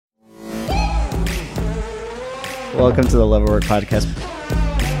Welcome to the Love or Work podcast.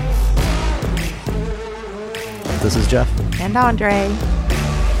 This is Jeff. And Andre.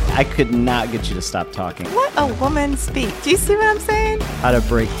 I could not get you to stop talking. Let a woman speak. Do you see what I'm saying? How to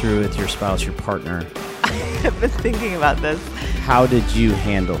break through with your spouse, your partner. I've been thinking about this. How did you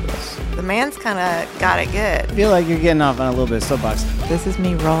handle this? The man's kind of got it good. I feel like you're getting off on a little bit of soapbox. This is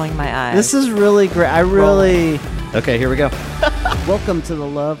me rolling my eyes. This is really great. Okay, here we go. Welcome to the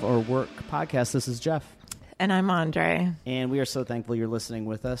Love or Work podcast. This is Jeff. And I'm Andre. And we are so thankful you're listening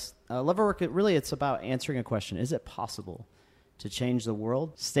with us. Love or Work, it's about answering a question. Is it possible to change the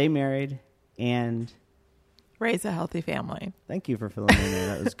world, stay married, and raise a healthy family? Thank you for filling in there.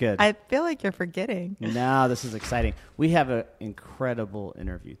 That was good. I feel like you're forgetting. No, this is exciting. We have an incredible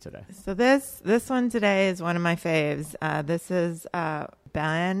interview today. So this one today is one of my faves. This is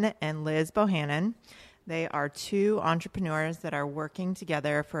Ben and Liz Bohannon. They are two entrepreneurs that are working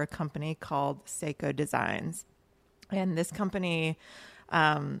together for a company called Seiko Designs. And this company,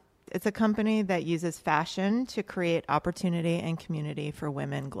 it's a company that uses fashion to create opportunity and community for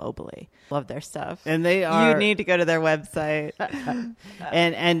women globally. Love their stuff. And they are... You need to go to their website.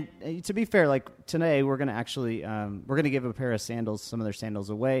 and to be fair, like today we're going to actually, we're going to give a pair of sandals, some of their sandals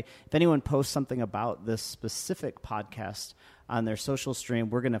away. If anyone posts something about this specific podcast on their social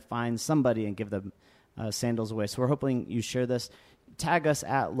stream, we're going to find somebody and give them sandals away. So we're hoping you share this. Tag us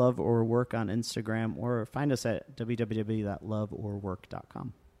at Love or Work on Instagram or find us at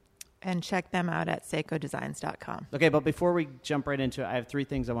www.loveorwork.com. And check them out at seikodesigns.com. Okay, but before we jump right into it, I have three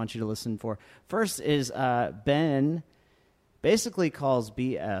things I want you to listen for. First is Ben basically calls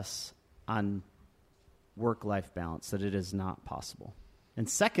BS on work-life balance, that it is not possible. And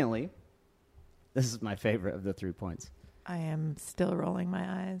secondly, this is my favorite of the 3 points. I am still rolling my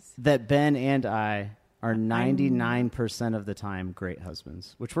eyes. That Ben and I are 99% of the time great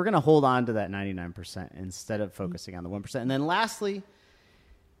husbands, which we're going to hold on to that 99% instead of focusing on the 1%. And then lastly,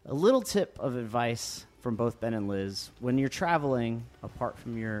 a little tip of advice from both Ben and Liz. When you're traveling apart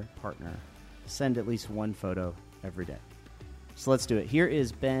from your partner, send at least one photo every day. So let's do it. Here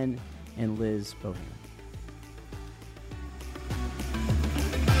is Ben and Liz Bohannon.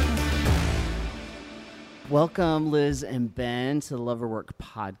 Welcome, Liz and Ben, to the Love or Work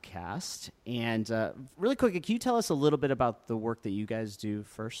podcast. And really quick, can you tell us a little bit about the work that you guys do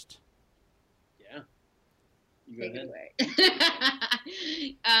first? Yeah. You go Take ahead. it away.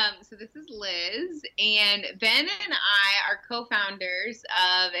 So this is Liz, and Ben and I are co-founders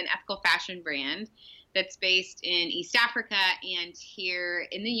of an ethical fashion brand that's based in East Africa and here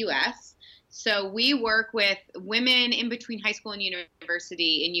in the U.S. So we work with women in between high school and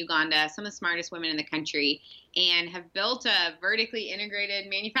university in Uganda, some of the smartest women in the country, and have built a vertically integrated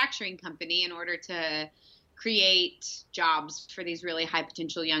manufacturing company in order to create jobs for these really high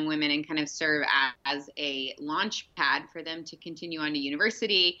potential young women and kind of serve as a launch pad for them to continue on to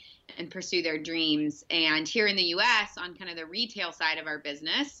university and pursue their dreams. And here in the U.S., on kind of the retail side of our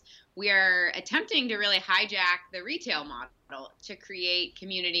business, we are attempting to really hijack the retail model to create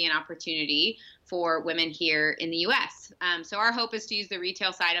community and opportunity for women here in the U.S. So our hope is to use the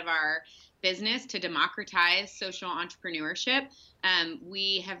retail side of our business to democratize social entrepreneurship.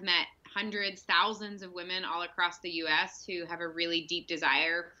 We have met hundreds, thousands of women all across the U.S. who have a really deep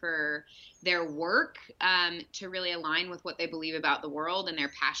desire for their work to really align with what they believe about the world and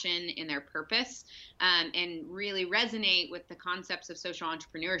their passion and their purpose, and really resonate with the concepts of social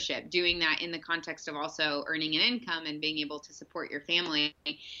entrepreneurship, doing that in the context of also earning an income and being able to support your family.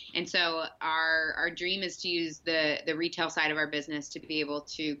 And so our dream is to use the retail side of our business to be able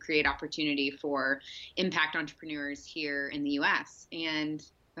to create opportunity for impact entrepreneurs here in the U.S. And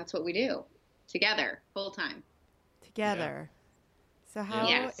that's what we do together, full time. Together. Yeah. So how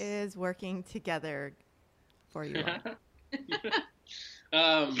Yes. is working together for you?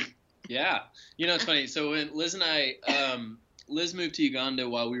 Yeah. You know, it's funny. So when Liz and I, Liz moved to Uganda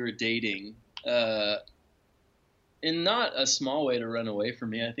while we were dating, in not a small way to run away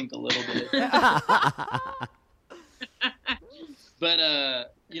from me, I think a little bit.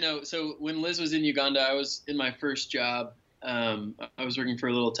 But, you know, so when Liz was in Uganda, I was in my first job. I was working for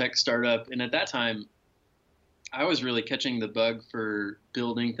a little tech startup. And at that time, I was really catching the bug for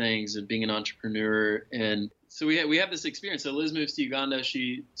building things and being an entrepreneur. And so we have this experience. So Liz moves to Uganda.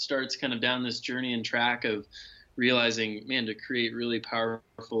 She starts kind of down this journey and track of realizing, man, to create really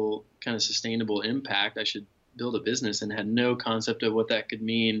powerful kind of sustainable impact, I should build a business, and had no concept of what that could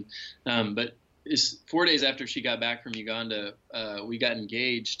mean. But 4 days after she got back from Uganda, we got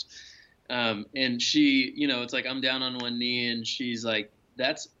engaged. And she, you know, it's like I'm down on one knee and she's like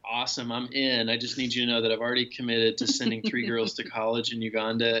That's awesome. I'm in. I just need you to know that I've already committed to sending 3 girls to college in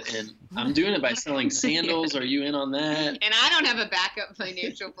Uganda, and I'm doing it by selling sandals. Are you in on that? And I don't have a backup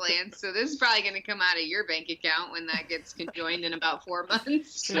financial plan, so this is probably going to come out of your bank account when that gets conjoined in about 4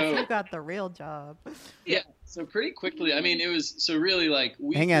 months. So you got the real job. Yeah. So pretty quickly, I mean, it was so really like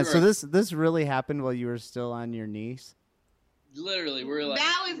we. Hang on. So this really happened while you were still on your knees? Literally, we're like.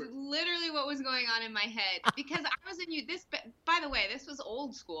 That was literally what was going on in my head because I was in this. By the way, this was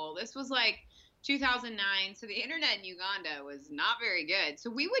old school. This was like 2009, so the internet in Uganda was not very good. So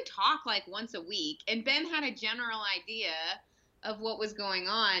we would talk like once a week, and Ben had a general idea of what was going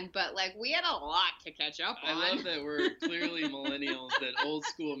on, but like we had a lot to catch up on. I love that we're clearly millennials, that old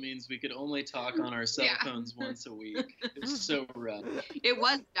school means we could only talk on our cell phones once a week. It was so rough. It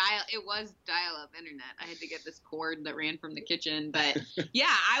was dial-up internet. I had to get this cord that ran from the kitchen, but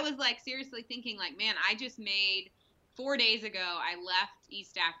yeah, I was like seriously thinking like, man, I just made 4 days ago, I left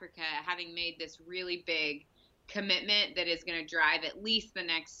East Africa having made this really big commitment that is going to drive at least the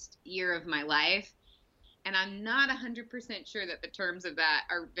next year of my life. And I'm not 100% sure that the terms of that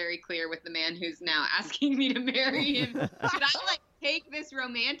are very clear with the man who's now asking me to marry him. Should I like take this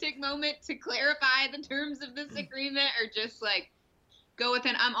romantic moment to clarify the terms of this agreement, or just like go with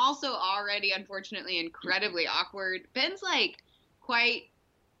it? I'm also already, unfortunately, incredibly awkward. Ben's like I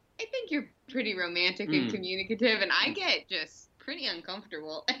think you're pretty romantic and communicative, and I get just pretty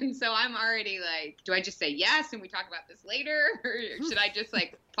uncomfortable. And so I'm already like, do I just say yes and we talk about this later? Or should I just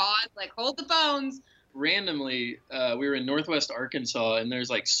like pause, like hold the phones? Randomly, we were in Northwest Arkansas, and there's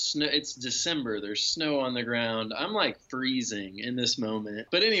like snow. It's December. There's snow on the ground. I'm like freezing in this moment.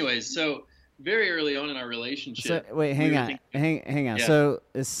 But anyways, so very early on in our relationship. So, wait, hang on. Yeah. So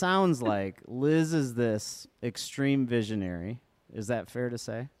it sounds like Liz is this extreme visionary. Is that fair to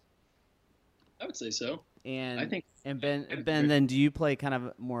say? I would say so. And I think. And Ben, then do you play kind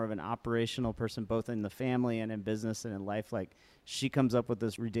of more of an operational person, both in the family and in business and in life? Like, she comes up with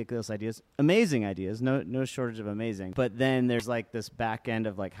this ridiculous ideas, amazing ideas, no shortage of amazing. But then there's like this back end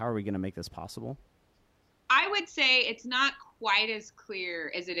of like, how are we going to make this possible? I would say it's not quite as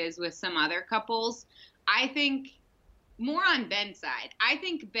clear as it is with some other couples. I think more on Ben's side. I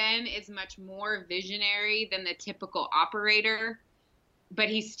think Ben is much more visionary than the typical operator, but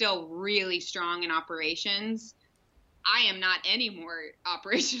he's still really strong in operations. I am not any more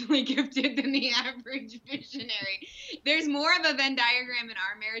operationally gifted than the average visionary. There's more of a Venn diagram in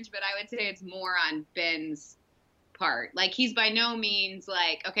our marriage, but I would say it's more on Ben's part. Like, he's by no means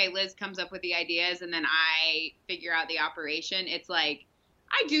like, okay, Liz comes up with the ideas and then I figure out the operation. It's like,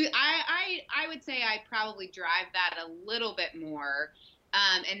 I would say I probably drive that a little bit more.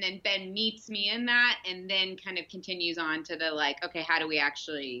 And then Ben meets me in that and then kind of continues on to the like, okay, how do we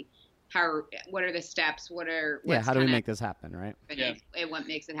actually... what are the steps? How do we make this happen, right? Yeah. And what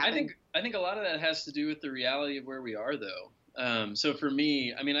makes it happen? I think a lot of that has to do with the reality of where we are, though. So for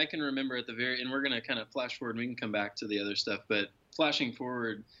me, I mean, I can remember at the and we're going to kind of flash forward, and we can come back to the other stuff, but flashing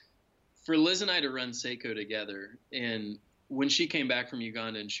forward, for Liz and I to run Seiko together, and when she came back from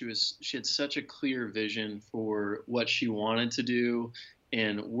Uganda and she had such a clear vision for what she wanted to do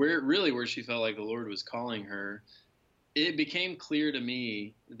and where she felt like the Lord was calling her, it became clear to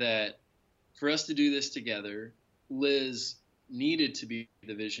me that for us to do this together, Liz needed to be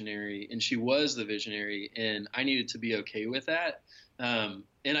the visionary, and she was the visionary, and I needed to be okay with that.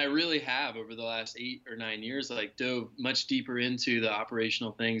 And I really have, over the last 8 or 9 years, like dove much deeper into the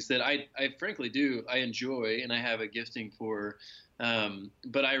operational things that I frankly I enjoy and I have a gifting for.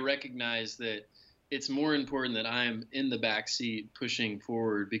 But I recognize that it's more important that I'm in the back seat pushing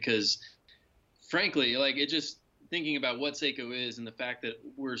forward, because frankly, like thinking about what Seiko is and the fact that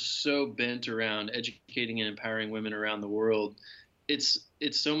we're so bent around educating and empowering women around the world, it's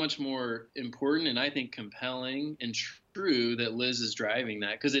so much more important and I think compelling and true that Liz is driving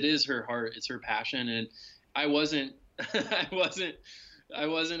that, because it is her heart, it's her passion. And I wasn't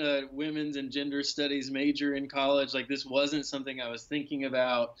a women's and gender studies major in college. Like, this wasn't something I was thinking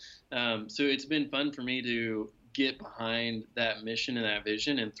about. So it's been fun for me to get behind that mission and that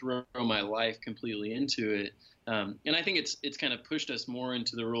vision and throw my life completely into it. And I think it's kind of pushed us more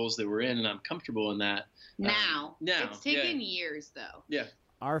into the roles that we're in, and I'm comfortable in that. Now. It's taken years, though. Yeah.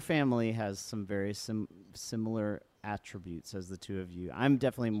 Our family has some very similar attributes as the two of you. I'm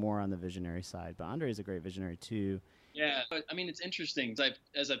definitely more on the visionary side, but Andre is a great visionary too. Yeah, but I mean, it's interesting.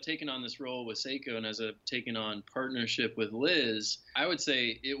 As I've taken on this role with Seiko and as I've taken on partnership with Liz, I would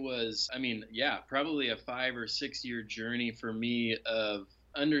say it was, probably a 5 or 6 year journey for me of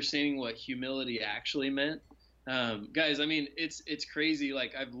understanding what humility actually meant Guys, I mean, it's crazy.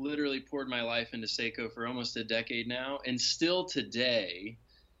 Like, I've literally poured my life into Seiko for almost a decade now, and still today,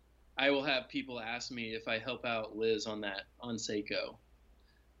 I will have people ask me if I help out Liz on Seiko.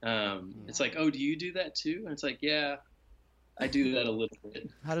 It's like, oh, do you do that too? And it's like, yeah, I do that a little bit.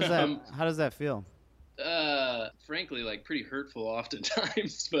 How does that feel? Frankly, like pretty hurtful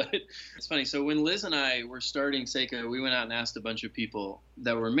oftentimes, but it's funny. So when Liz and I were starting Seiko, we went out and asked a bunch of people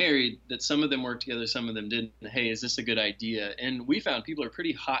that were married, that some of them worked together, some of them didn't. Hey, is this a good idea? And we found people are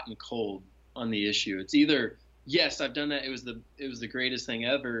pretty hot and cold on the issue. It's either, yes, I've done that. It was the greatest thing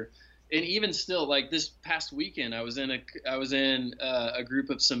ever. And even still, like this past weekend, I was in a group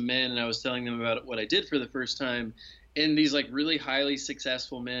of some men, and I was telling them about what I did for the first time. And these like really highly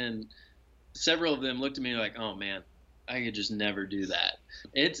successful men, several of them looked at me like, "Oh man, I could just never do that."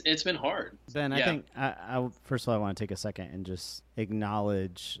 It's been hard. Ben, I think I first of all, I want to take a second and just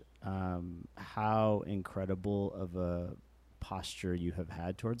acknowledge how incredible of a posture you have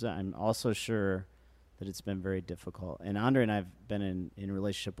had towards it. I'm also sure that it's been very difficult. And Andre and I have been in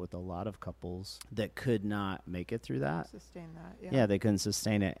relationship with a lot of couples that could not make it through that. Sustain that, yeah. They couldn't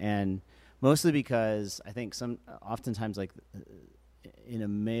sustain it. And mostly because I think oftentimes like in a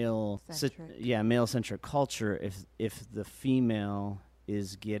male-centric culture, if the female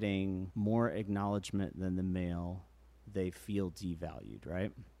is getting more acknowledgement than the male, they feel devalued,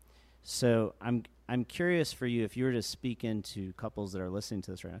 right? So I'm curious for you, if you were to speak into couples that are listening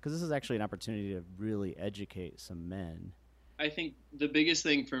to this right now, because this is actually an opportunity to really educate some men. I think the biggest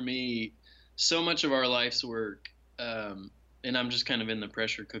thing for me, so much of our life's work, and I'm just kind of in the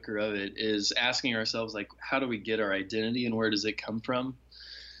pressure cooker of it, is asking ourselves, like, how do we get our identity and where does it come from?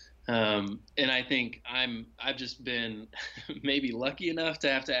 And I think I've just been maybe lucky enough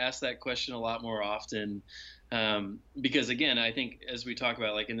to have to ask that question a lot more often. Because again, I think as we talk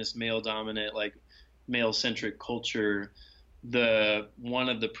about, like in this male dominant, like male centric culture, one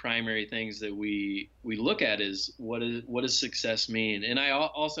of the primary things that we look at is what does success mean? And I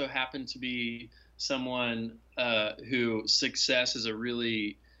also happen to be someone who success is a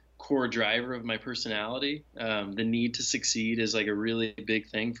really core driver of my personality. The need to succeed is like a really big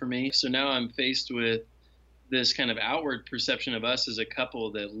thing for me. So now I'm faced with this kind of outward perception of us as a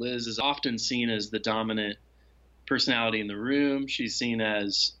couple that Liz is often seen as the dominant personality in the room. She's seen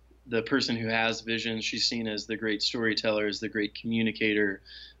as the person who has vision. She's seen as the great storyteller, as the great communicator.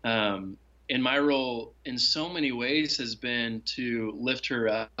 And my role in so many ways has been to lift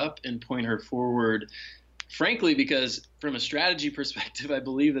her up and point her forward, frankly, because from a strategy perspective, I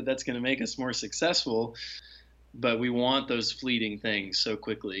believe that that's going to make us more successful. But we want those fleeting things so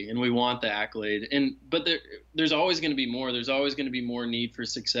quickly, and we want the accolade. But there's always going to be more. There's always going to be more need for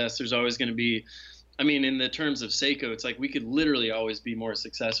success. There's always going to be, I mean, in the terms of Seiko, it's like we could literally always be more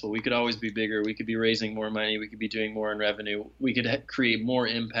successful. We could always be bigger. We could be raising more money. We could be doing more in revenue. We could create more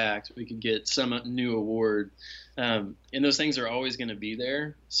impact. We could get some new award. And those things are always going to be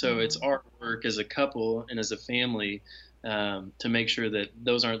there. So it's our work as a couple and as a family to make sure that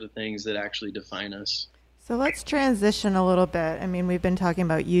those aren't the things that actually define us. So let's transition a little bit. I mean, we've been talking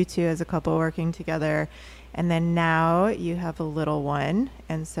about you two as a couple working together, and then now you have a little one,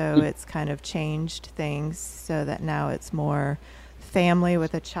 and so it's kind of changed things so that now it's more family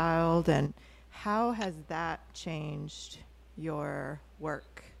with a child. And how has that changed your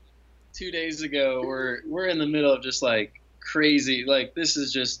work? 2 days ago, we're in the middle of just like crazy, like this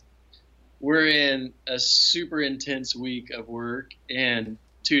is just, we're in a super intense week of work, and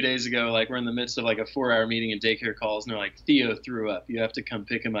 2 days ago, like we're in the midst of like a 4-hour meeting and daycare calls, and they're like, Theo threw up. You have to come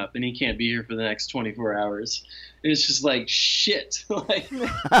pick him up, and he can't be here for the next 24 hours. And it's just like, shit. Like,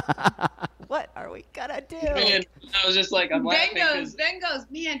 what are we gonna do? And I was just like, I'm laughing. Ben goes,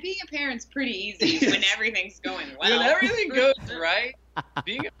 man, being a parent's pretty easy when everything's going well. When everything goes right,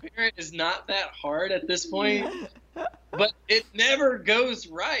 being a parent is not that hard at this point, but it never goes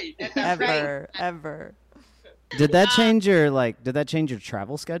right. Ever. Did that change your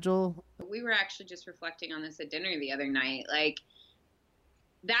travel schedule? We were actually just reflecting on this at dinner the other night. Like,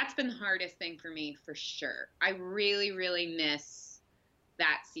 that's been the hardest thing for me, for sure. I really, really miss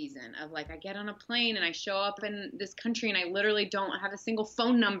that season of like, I get on a plane and I show up in this country and I literally don't have a single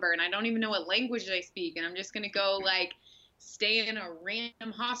phone number and I don't even know what language I speak. And I'm just going to go like stay in a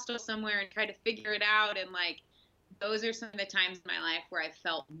random hostel somewhere and try to figure it out. And like, those are some of the times in my life where I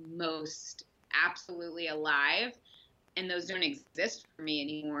felt most absolutely alive, and those don't exist for me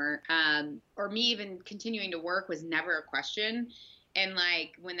anymore. Or me even continuing to work was never a question. And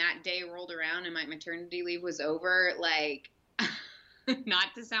like when that day rolled around and my maternity leave was over, like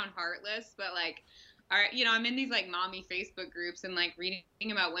not to sound heartless, but like I'm in these like mommy Facebook groups and like reading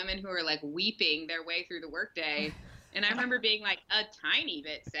about women who are like weeping their way through the workday. And I remember being like a tiny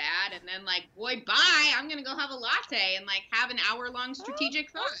bit sad, and then like, boy, bye, I'm gonna go have a latte and like have an hour-long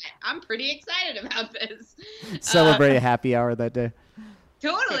strategic thought. I'm pretty excited about this. Celebrate a happy hour that day.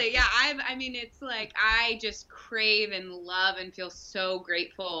 Totally, yeah. I mean, it's like I just crave and love and feel so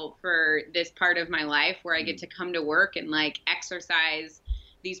grateful for this part of my life where I get to come to work and like exercise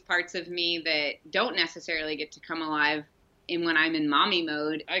these parts of me that don't necessarily get to come alive when I'm in mommy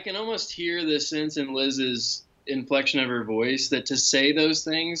mode. I can almost hear the sense in Liz's inflection of her voice that to say those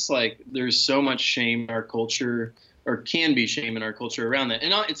things, like there's so much shame in our culture, or can be shame in our culture around that.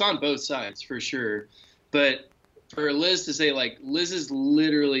 And it's on both sides for sure. But for Liz to say, like, Liz is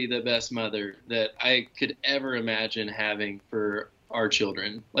literally the best mother that I could ever imagine having for our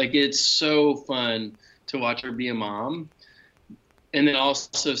children. Like, it's so fun to watch her be a mom and then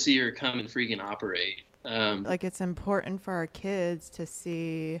also see her come and freaking operate. Like, it's important for our kids to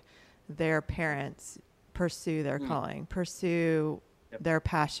see their parents pursue their calling, pursue their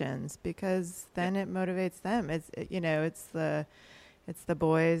passions, because then it motivates them. It's the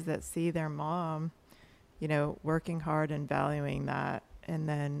boys that see their mom, working hard and valuing that. And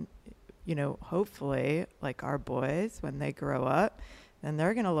then, hopefully, like our boys, when they grow up, then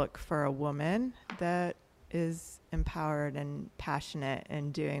they're going to look for a woman that is empowered and passionate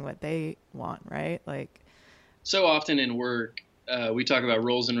and doing what they want, right? Like, so often in work, we talk about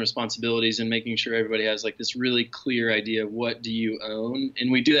roles and responsibilities and making sure everybody has like this really clear idea of what do you own.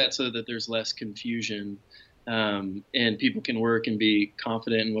 And we do that so that there's less confusion, and people can work and be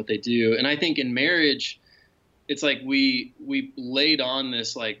confident in what they do. And I think in marriage, it's like we laid on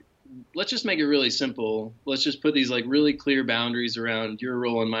this, like, let's just make it really simple. Let's just put these like really clear boundaries around your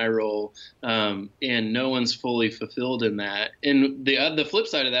role and my role, and no one's fully fulfilled in that. And the flip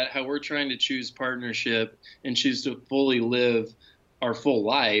side of that, how we're trying to choose partnership and choose to fully live our full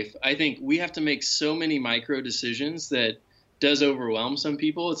life, I think we have to make so many micro decisions that does overwhelm some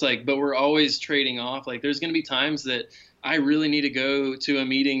people. It's like, but we're always trading off. Like, there's going to be times that I really need to go to a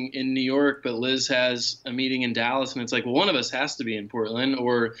meeting in New York, but Liz has a meeting in Dallas, and it's like, well, one of us has to be in Portland,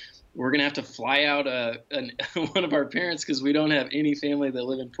 or we're going to have to fly out one of our parents because we don't have any family that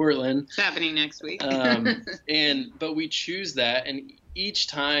live in Portland. It's happening next week. But we choose that. And each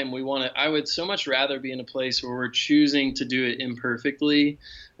time I would so much rather be in a place where we're choosing to do it imperfectly,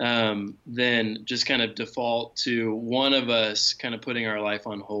 than just kind of default to one of us kind of putting our life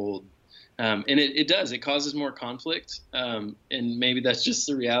on hold. And it causes more conflict. And maybe that's just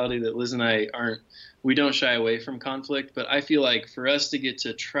the reality that Liz and I we don't shy away from conflict, but I feel like for us to get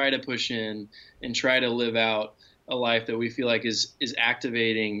to try to push in and try to live out a life that we feel like is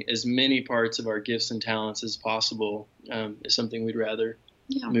activating as many parts of our gifts and talents as possible, is something we'd rather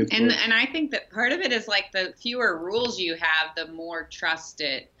move toward. And I think that part of it is like the fewer rules you have, the more trust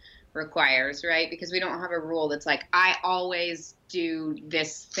it requires, right? Because we don't have a rule that's like, I always do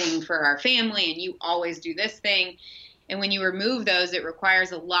this thing for our family and you always do this thing. And when you remove those, it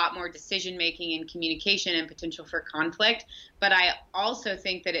requires a lot more decision-making and communication and potential for conflict. But I also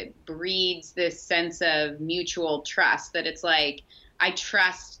think that it breeds this sense of mutual trust, that it's like, I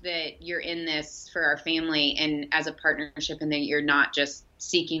trust that you're in this for our family and as a partnership, and that you're not just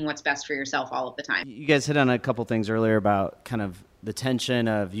seeking what's best for yourself all of the time. You guys hit on a couple things earlier about kind of the tension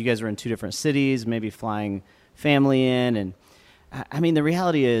of you guys were in two different cities, maybe flying family in. And I mean, the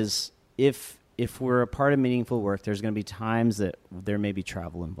reality is if we're a part of meaningful work, there's going to be times that there may be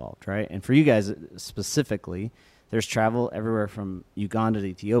travel involved, right? And for you guys specifically, there's travel everywhere from Uganda to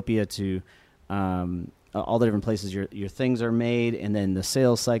Ethiopia to all the different places your things are made, and then the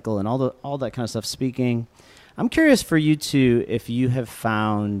sales cycle and all that kind of stuff. Speaking, I'm curious for you two if you have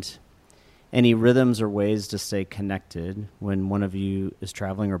found any rhythms or ways to stay connected when one of you is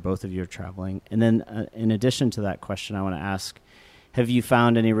traveling or both of you are traveling. And then in addition to that question, I want to ask, have you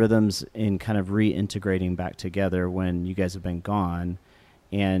found any rhythms in kind of reintegrating back together when you guys have been gone?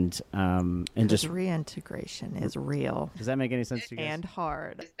 And just reintegration is real. Does that make any sense to you guys? And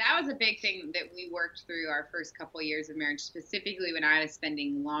hard. That was a big thing that we worked through our first couple of years of marriage, specifically when I was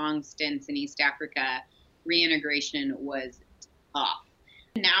spending long stints in East Africa. Reintegration was tough.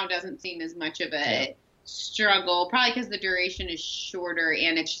 Now doesn't seem as much of a struggle, probably because the duration is shorter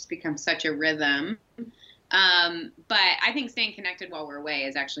and it's just become such a rhythm. But I think staying connected while we're away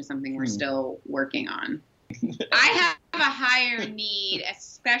is actually something we're still working on. I have a higher need,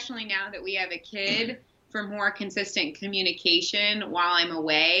 especially now that we have a kid, for more consistent communication while I'm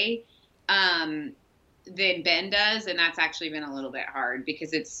away. than Ben does, and that's actually been a little bit hard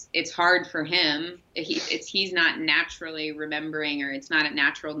because it's hard for him. He's not naturally remembering, or it's not a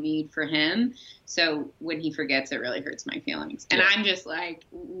natural need for him. So when he forgets, it really hurts my feelings. And I'm just like,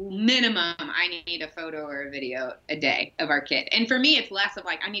 minimum, I need a photo or a video a day of our kid. And for me, it's less of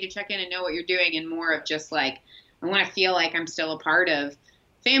like, I need to check in and know what you're doing, and more of just like, I want to feel like I'm still a part of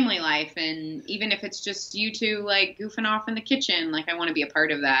family life. And even if it's just you two like goofing off in the kitchen, like I want to be a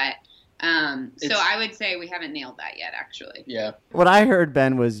part of that. So I would say we haven't nailed that yet, actually. Yeah. What I heard,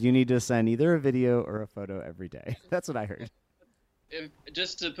 Ben, was you need to send either a video or a photo every day. That's what I heard.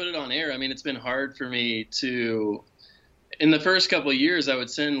 Just to put it on air, I mean, it's been hard for me to, in the first couple of years, I would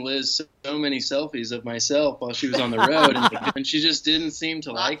send Liz so many selfies of myself while she was on the road, and she just didn't seem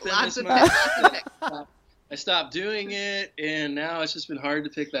to like them as much. I stopped doing it, and now it's just been hard to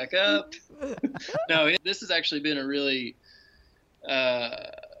pick back up. No, this has actually been a really,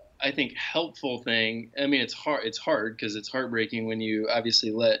 I think, helpful thing. I mean, it's hard because it's heartbreaking when you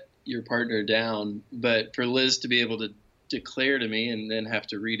obviously let your partner down. But for Liz to be able to declare to me and then have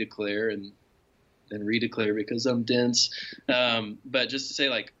to redeclare and then redeclare because I'm dense. But just to say,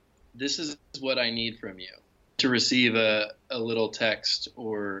 like, this is what I need from you. To receive a little text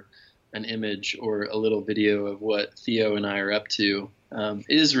or an image or a little video of what Theo and I are up to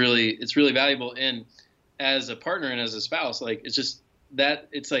it's really valuable. And as a partner and as a spouse, like, it's just that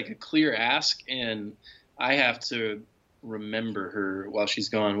it's like a clear ask, and I have to remember her while she's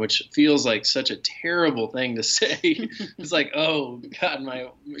gone, which feels like such a terrible thing to say. It's like, oh God,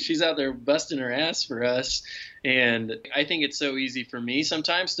 she's out there busting her ass for us. And I think it's so easy for me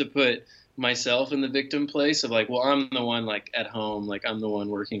sometimes to put myself in the victim place of like, well, I'm the one like at home, like I'm the one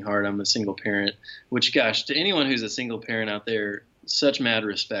working hard, I'm a single parent, which, gosh, to anyone who's a single parent out there, such mad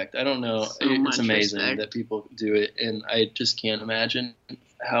respect. I don't know. It's amazing that people do it. And I just can't imagine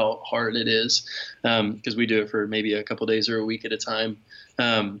how hard it is. Because we do it for maybe a couple days or a week at a time.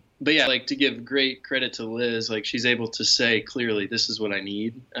 But yeah, like, to give great credit to Liz, like, she's able to say clearly, this is what I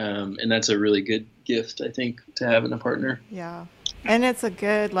need. And that's a really good gift, I think, to have in a partner. Yeah. And it's a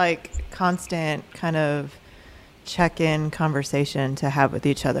good, like, constant kind of check-in conversation to have with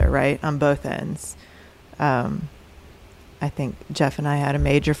each other, right? On both ends. I think Jeff and I had a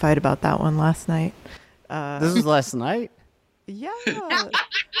major fight about that one last night. This was last night? Yeah.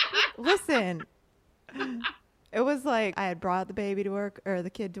 Listen, it was like I had brought the baby to work, or the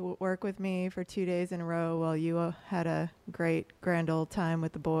kid to work with me for 2 days in a row while you had a great grand old time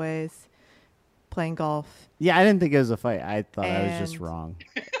with the boys playing golf. Yeah, I didn't think it was a fight. I thought I was just wrong.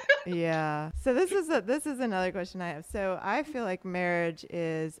 Yeah. So this is another question I have. So I feel like marriage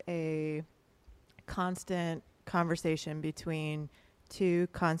is a constant conversation between two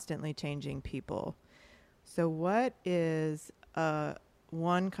constantly changing people. So what is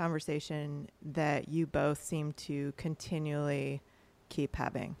one conversation that you both seem to continually keep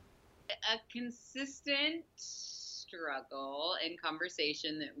having? A consistent struggle and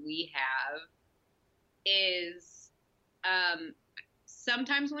conversation that we have is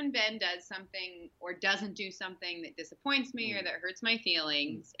sometimes when Ben does something or doesn't do something that disappoints me or that hurts my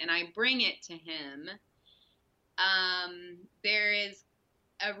feelings, and I bring it to him, there is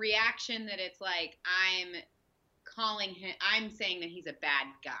a reaction that it's like I'm saying that he's a bad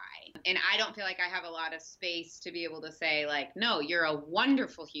guy. And I don't feel like I have a lot of space to be able to say, like, no, you're a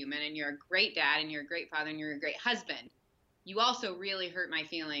wonderful human and you're a great dad and you're a great father and you're a great husband. You also really hurt my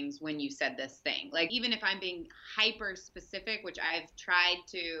feelings when you said this thing. Like, even if I'm being hyper specific, which I've tried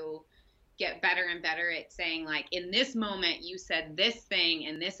to get better and better at saying, like, in this moment you said this thing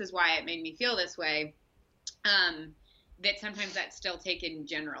and this is why it made me feel this way. That sometimes that's still taken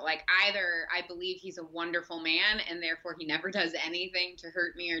general. Like, either I believe he's a wonderful man and therefore he never does anything to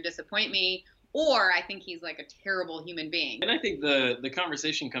hurt me or disappoint me, or I think he's like a terrible human being. And I think the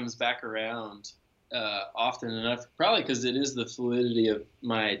conversation comes back around often enough, probably because it is the fluidity of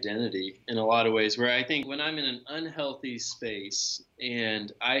my identity in a lot of ways, where I think when I'm in an unhealthy space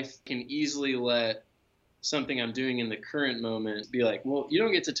and I can easily let something I'm doing in the current moment be like, well, you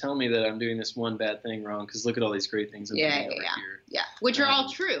don't get to tell me that I'm doing this one bad thing wrong because look at all these great things I'm doing over here. Yeah, which are all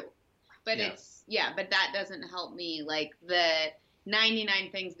true. But but that doesn't help me. Like, the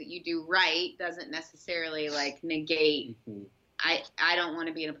 99 things that you do right doesn't necessarily, like, negate. Mm-hmm. I don't want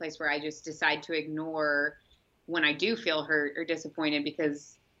to be in a place where I just decide to ignore when I do feel hurt or disappointed,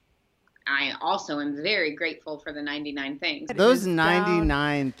 because I also am very grateful for the 99 things. Those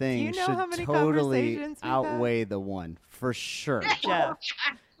 99 things should totally outweigh the one, for sure. Jeff,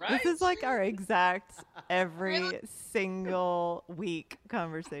 right? This is like our exact every single week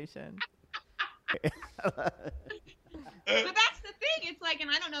conversation. But that's the thing. It's like, and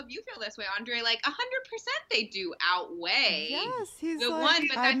I don't know if you feel this way, Andre, like 100% they do outweigh. Yes, he's the like, one,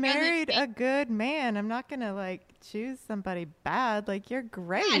 but I that married doesn't a good man. I'm not gonna like choose somebody bad. Like you're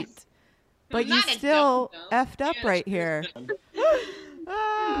great, but you not a still dumb, effed up Yeah, right sure. here.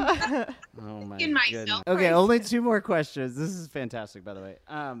 Ah. Oh my In myself goodness. right Okay, now. only two more questions. This is fantastic, by the way.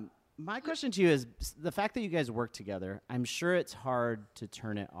 My question to you is the fact that you guys work together. I'm sure it's hard to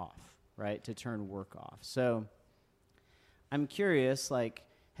turn it off, right? To turn work off. So I'm curious, like,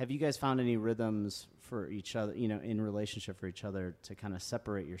 have you guys found any rhythms for each other, you know, in relationship for each other to kind of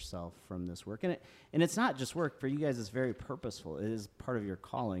separate yourself from this work? And it's not just work for you guys. It's very purposeful. It is part of your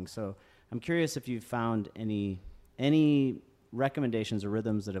calling. So I'm curious if you've found any recommendations or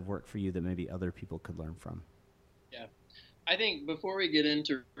rhythms that have worked for you that maybe other people could learn from. Yeah. I think before we get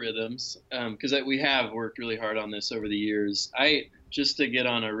into rhythms, because we have worked really hard on this over the years, just to get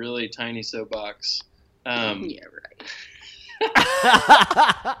on a really tiny soapbox. Yeah, right.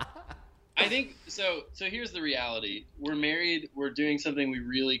 I think so. So here's the reality: we're married. We're doing something we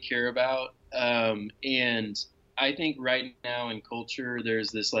really care about, and I think right now in culture, there's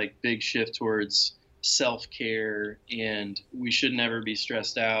this like big shift towards self-care, and we should never be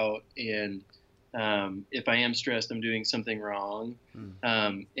stressed out. And if I am stressed, I'm doing something wrong.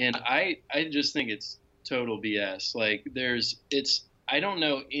 And I just think it's total BS. Like I don't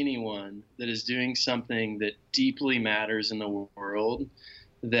know anyone that is doing something that deeply matters in the world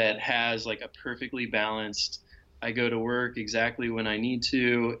that has like a perfectly balanced, I go to work exactly when I need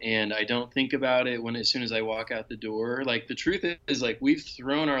to, and I don't think about it as soon as I walk out the door. Like the truth is like we've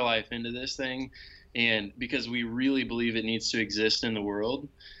thrown our life into this thing, and because we really believe it needs to exist in the world.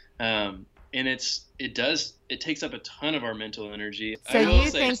 And it takes up a ton of our mental energy. So you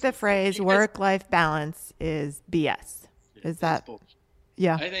think the phrase work-life balance is BS? Is that?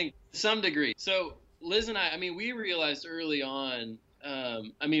 Yeah. I think to some degree. So Liz and I mean, we realized early on,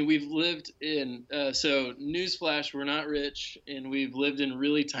 we've lived in, so newsflash, we're not rich, and we've lived in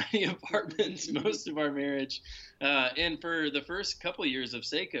really tiny apartments most of our marriage. And for the first couple of years of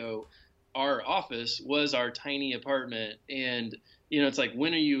Seiko, our office was our tiny apartment. And, you know, it's like,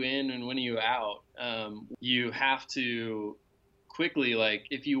 when are you in and when are you out? You have to quickly, like,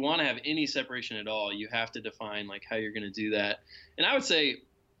 if you want to have any separation at all, you have to define like how you're going to do that. And I would say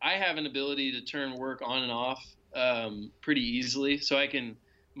I have an ability to turn work on and off pretty easily. So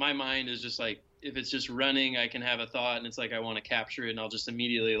my mind is just like, if it's just running, I can have a thought and it's like, I want to capture it and I'll just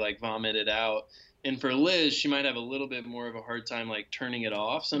immediately like vomit it out. And for Liz, she might have a little bit more of a hard time like turning it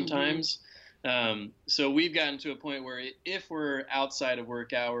off sometimes. So we've gotten to a point where if we're outside of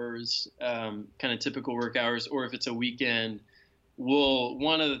work hours, kind of typical work hours, or if it's a weekend,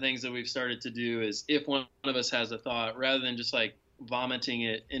 one of the things that we've started to do is if one of us has a thought, rather than just like vomiting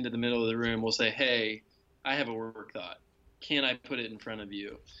it into the middle of the room, we'll say, hey, I have a work thought. Can I put it in front of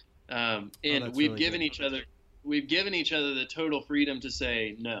you? And we've given each other the total freedom to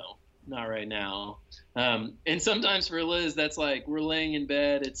say, no, not right now. And sometimes for Liz, that's like, we're laying in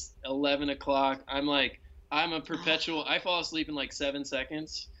bed, it's 11 o'clock. I'm I fall asleep in like 7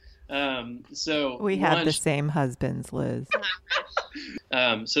 seconds. So we have the same husbands, Liz.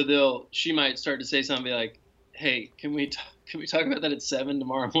 So she might start to say something like, hey, can we talk about that at 7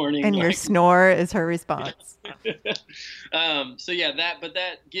 tomorrow morning? And your snore is her response. So yeah,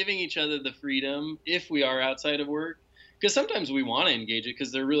 that giving each other the freedom if we are outside of work, because sometimes we want to engage it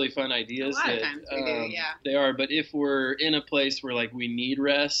because they're really fun ideas. A lot of times we do, yeah. They are, but if we're in a place where like we need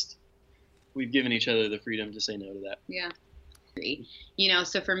rest, we've given each other the freedom to say no to that. Yeah. You know,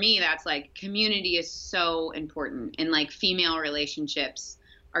 so for me, that's like community is so important, and like female relationships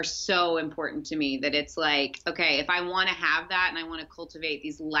are so important to me that it's like, okay, if I want to have that and I want to cultivate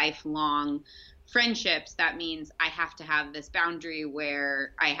these lifelong friendships, that means I have to have this boundary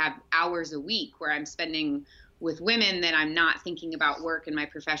where I have hours a week where I'm spending with women that I'm not thinking about work and my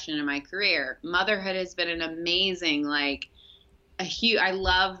profession and my career. Motherhood has been an amazing, like, I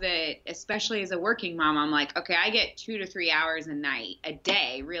love that, especially as a working mom, I'm like, okay, I get 2 to 3 hours a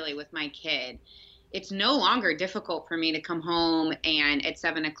day, really, with my kid. It's no longer difficult for me to come home and at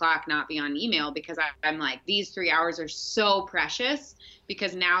 7 o'clock not be on email, because I'm like, these 3 hours are so precious,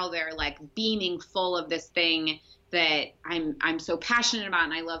 because now they're like beaming full of this thing that I'm so passionate about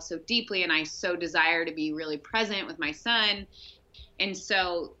and I love so deeply, and I so desire to be really present with my son. And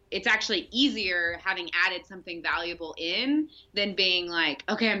so it's actually easier having added something valuable in than being like,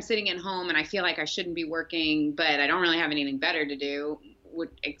 okay, I'm sitting at home and I feel like I shouldn't be working, but I don't really have anything better to do.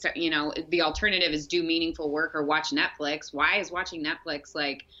 Except, you know, the alternative is do meaningful work or watch Netflix. Why is watching Netflix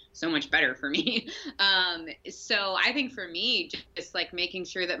like so much better for me? So I think for me, just like making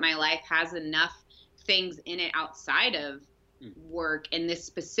sure that my life has enough things in it outside of work and this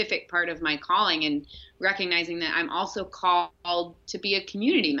specific part of my calling, and recognizing that I'm also called to be a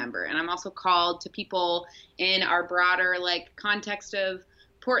community member, and I'm also called to people in our broader like context of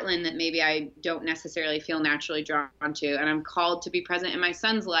Portland that maybe I don't necessarily feel naturally drawn to, and I'm called to be present in my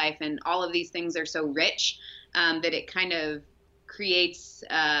son's life, and all of these things are so rich that it kind of creates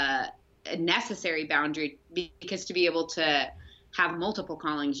a necessary boundary, because to be able to have multiple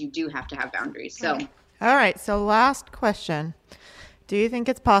callings, you do have to have boundaries. So. All right. So last question. Do you think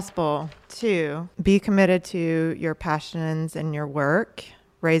it's possible to be committed to your passions and your work,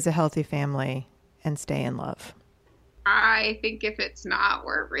 raise a healthy family, and stay in love? I think if it's not,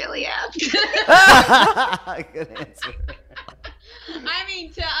 we're really effed. Good answer. I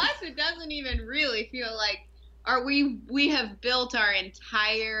mean, to us, it doesn't even really feel like we have built our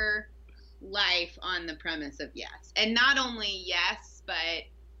entire life on the premise of yes. And not only yes, but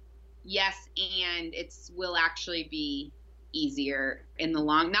yes, and will actually be easier in the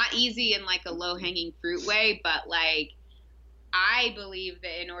not easy in like a low-hanging fruit way, but like I believe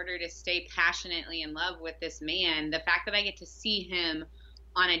that in order to stay passionately in love with this man, the fact that I get to see him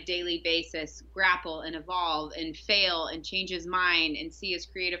on a daily basis grapple and evolve and fail and change his mind and see his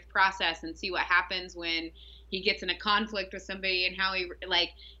creative process and see what happens when he gets in a conflict with somebody and how he, like,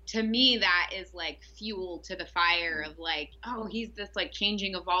 to me, that is like fuel to the fire of like, oh, he's this like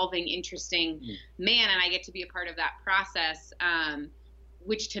changing, evolving, interesting man. And I get to be a part of that process,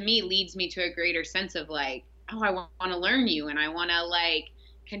 which to me leads me to a greater sense of like, oh, I want to learn you. And I want to like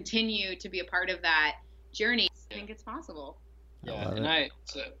continue to be a part of that journey. I think it's possible. Yeah. And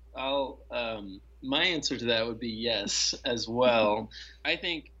my answer to that would be yes as well. I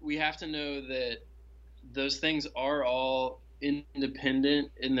think we have to know that those things are all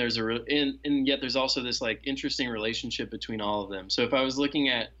independent, and and yet there's also this like interesting relationship between all of them. So if I was looking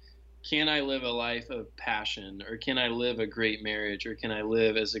at, can I live a life of passion, or can I live a great marriage, or can I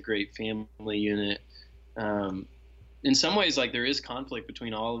live as a great family unit? In some ways, like there is conflict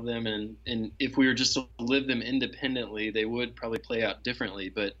between all of them, and if we were just to live them independently, they would probably play out differently.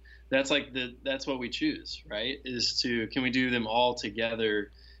 But that's what we choose, right? Can we do them all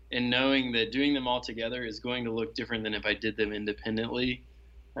together? And knowing that doing them all together is going to look different than if I did them independently.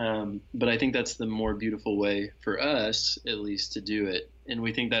 But I think that's the more beautiful way for us, at least, to do it. And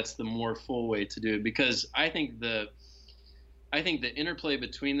we think that's the more full way to do it, because I think the interplay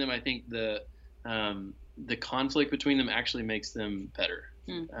between them, I think the conflict between them actually makes them better.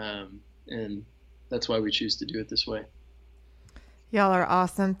 And that's why we choose to do it this way. Y'all are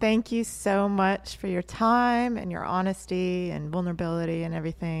awesome. Thank you so much for your time and your honesty and vulnerability and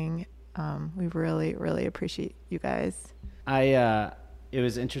everything. We really, really appreciate you guys. It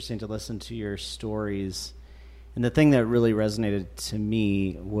was interesting to listen to your stories. And the thing that really resonated to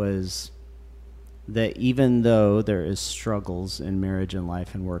me was that even though there is struggles in marriage and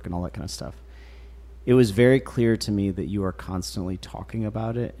life and work and all that kind of stuff, it was very clear to me that you are constantly talking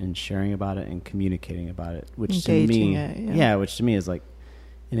about it and sharing about it and communicating about it, which Engaging to me, which to me is like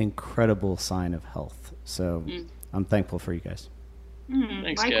an incredible sign of health. So I'm thankful for you guys.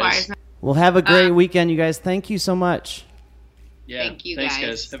 Thanks, Likewise. guys. Well, have a great weekend, you guys. Thank you so much. Yeah. Thank you, Thanks,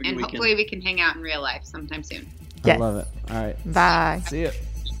 guys. Have a good and weekend. hopefully we can hang out in real life sometime soon. Yes. I love it. All right. Bye. See you.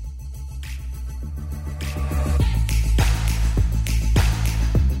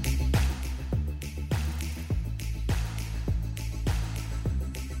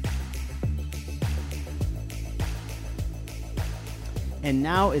 And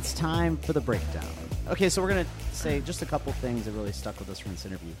now it's time for the breakdown. Okay, so we're going to say just a couple things that really stuck with us from this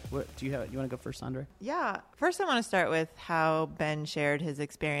interview. What you want to go first, Andre? Yeah. First, I want to start with how Ben shared his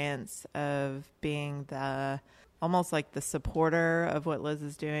experience of being almost like the supporter of what Liz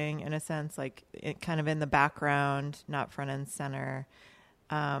is doing, in a sense, like kind of in the background, not front and center,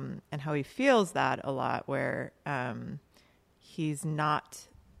 and how he feels that a lot, where he's not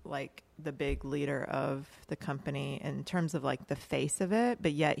like the big leader of the company in terms of like the face of it,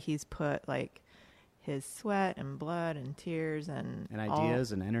 but yet he's put like his sweat and blood and tears and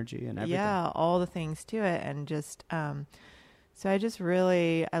ideas and energy and everything. Yeah, all the things to it. And just so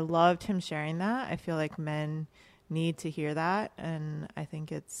I loved him sharing that. I feel like men need to hear that, and I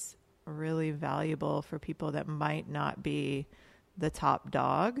think it's really valuable for people that might not be the top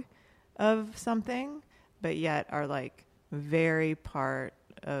dog of something, but yet are like very part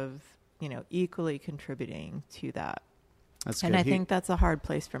of, equally contributing to that. That's good. And I think that's a hard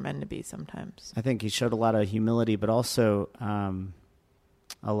place for men to be sometimes. I think he showed a lot of humility, but also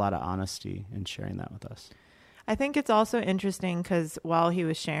a lot of honesty in sharing that with us. I think it's also interesting because while he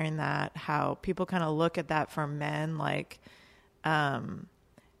was sharing that, how people kind of look at that for men, like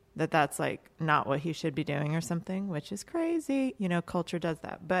that's like not what he should be doing or something, which is crazy. You know, culture does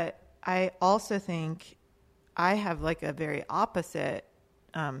that. But I also think I have like a very opposite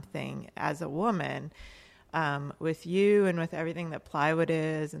thing as a woman with you and with everything that Plywood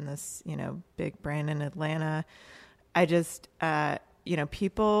is and this, you know, big brand in Atlanta. I just, you know,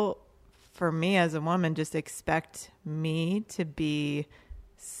 people for me as a woman just expect me to be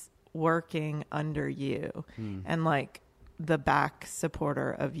working under you and like the back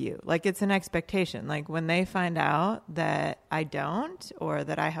supporter of you. Like it's an expectation. Like when they find out that I don't, or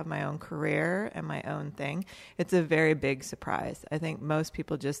that I have my own career and my own thing, it's a very big surprise. I think most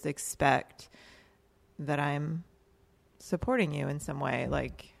people just expect that I'm supporting you in some way.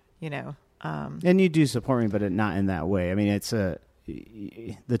 Like, you know, and you do support me, but not in that way. I mean,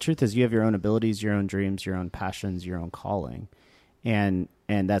 the truth is you have your own abilities, your own dreams, your own passions, your own calling. And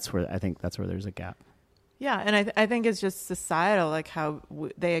that's where, I think that's where there's a gap. Yeah, and I think it's just societal, like how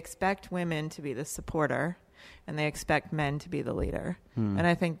they expect women to be the supporter and they expect men to be the leader. And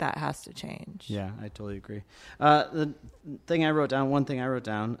I think that has to change. Yeah, I totally agree. The thing I wrote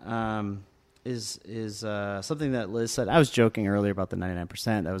down, is something that Liz said. I was joking earlier about the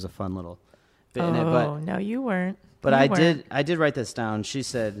 99%. That was a fun little bit in it. But, no, you weren't. But I did write this down. She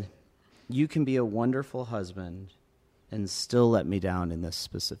said, "You can be a wonderful husband and still let me down in this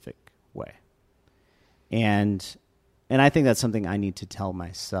specific way." And I think that's something I need to tell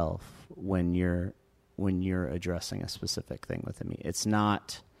myself when you're addressing a specific thing with me. It's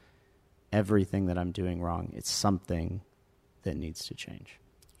not everything that I'm doing wrong. It's something that needs to change.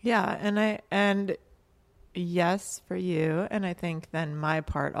 Yeah, and yes for you, and I think then my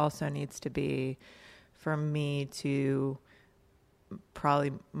part also needs to be for me to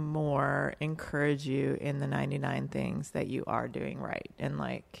probably more encourage you in the 99 things that you are doing right. And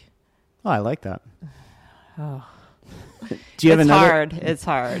like, oh, I like that. Oh, do you have another? Hard. It's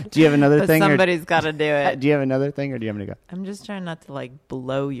hard. Do you have another thing? Somebody's got to do it. Do you have another thing, or do you have me to go? I'm just trying not to like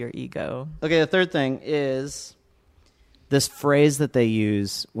blow your ego. Okay, the third thing is this phrase that they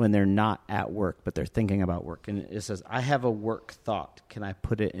use when they're not at work, but they're thinking about work. And it says, "I have a work thought. Can I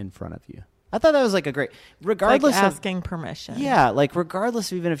put it in front of you?" I thought that was like a great, regardless like of asking permission. Yeah, like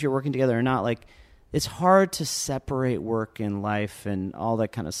regardless of even if you're working together or not, like it's hard to separate work and life and all that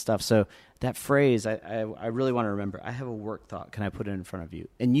kind of stuff. So that phrase, I really want to remember. I have a work thought. Can I put it in front of you?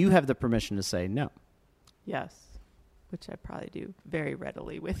 And you have the permission to say no. Yes, which I probably do very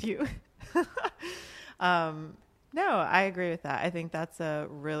readily with you. No, I agree with that. I think that's a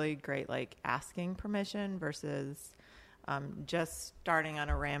really great, like, asking permission versus just starting on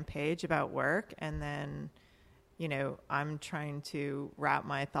a rampage about work. And then, you know, I'm trying to wrap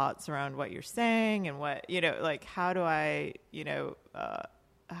my thoughts around what you're saying and what, you know, like, how do I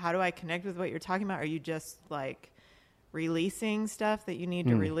connect with what you're talking about? Are you just like releasing stuff that you need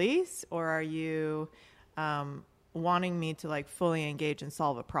to release? Or are you wanting me to like fully engage and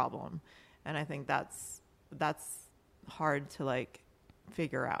solve a problem? And I think that's hard to like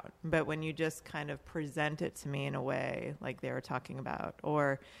figure out. But when you just kind of present it to me in a way like they were talking about,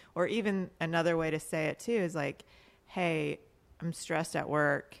 or even another way to say it too is like, hey, I'm stressed at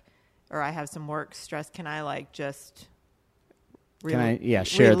work, or I have some work stress. Can I like just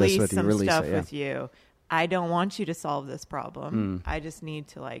share this with you, release stuff with you? I don't want you to solve this problem. I just need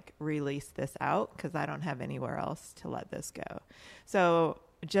to like release this out because I don't have anywhere else to let this go. So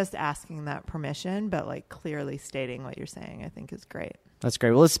just asking that permission, but like clearly stating what you're saying, I think is great. That's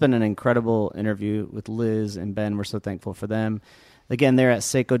great. Well, it's been an incredible interview with Liz and Ben. We're so thankful for them. Again, they're at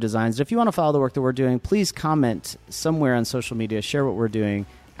Seiko Designs. If you want to follow the work that we're doing, please comment somewhere on social media. Share what we're doing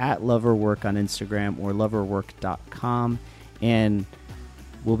at Loverwork on Instagram or loverwork.com. And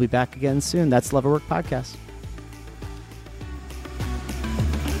we'll be back again soon. That's Loverwork Podcast.